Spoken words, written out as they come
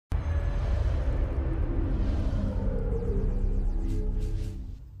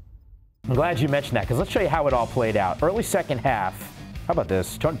I'm glad you mentioned that, because let's show you how it all played out. Early second half, how about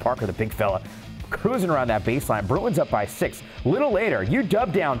this? Tony Parker, the big fella, cruising around that baseline. Bruins up by 6. Little later,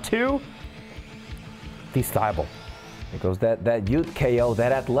 UW down 2. These Thibault. There goes that youth KO,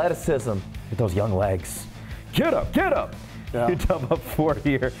 that athleticism. With those young legs. Get up, get up. Yeah. UW up 4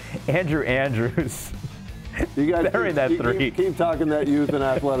 here. Andrew Andrews. You guys burying that three. Keep talking that youth and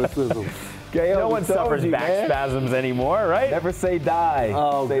athleticism. No one suffers back spasms anymore, right? Never say die.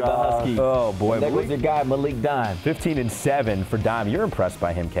 Oh, say God. the Huskies. Oh, boy. There goes your guy, Malik Dime. 15-7 for Dime. You're impressed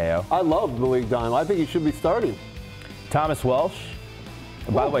by him, KO. I love Malik Dime. I think he should be starting. Thomas Welsh.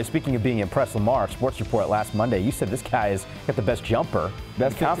 By the way, speaking of being impressed, Lamar, Sports Report last Monday, you said this guy has got the best jumper in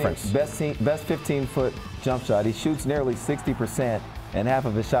the conference. Best 15-foot jump shot. He shoots nearly 60%, and half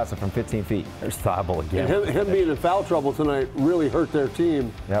of his shots are from 15 feet. There's Thibault again. And him being in foul trouble tonight really hurt their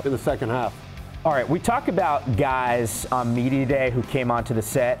team in the second half. All right, we talk about guys on Media Day who came onto the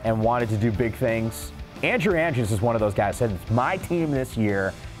set and wanted to do big things. Andrew Andrews is one of those guys. Said, it's my team this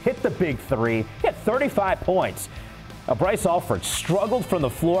year. Hit the big three. Hit 35 points. Bryce Alford struggled from the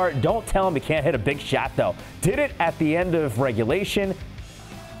floor. Don't tell him he can't hit a big shot, though. Did it at the end of regulation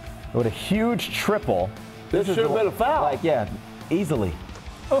with a huge triple. This should have been a foul. Like, yeah, easily.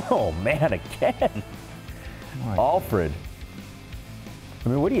 Oh, man, again. Alfred. I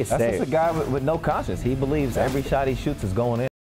mean, what do you say? That's just a guy with no conscience. He believes every shot he shoots is going in.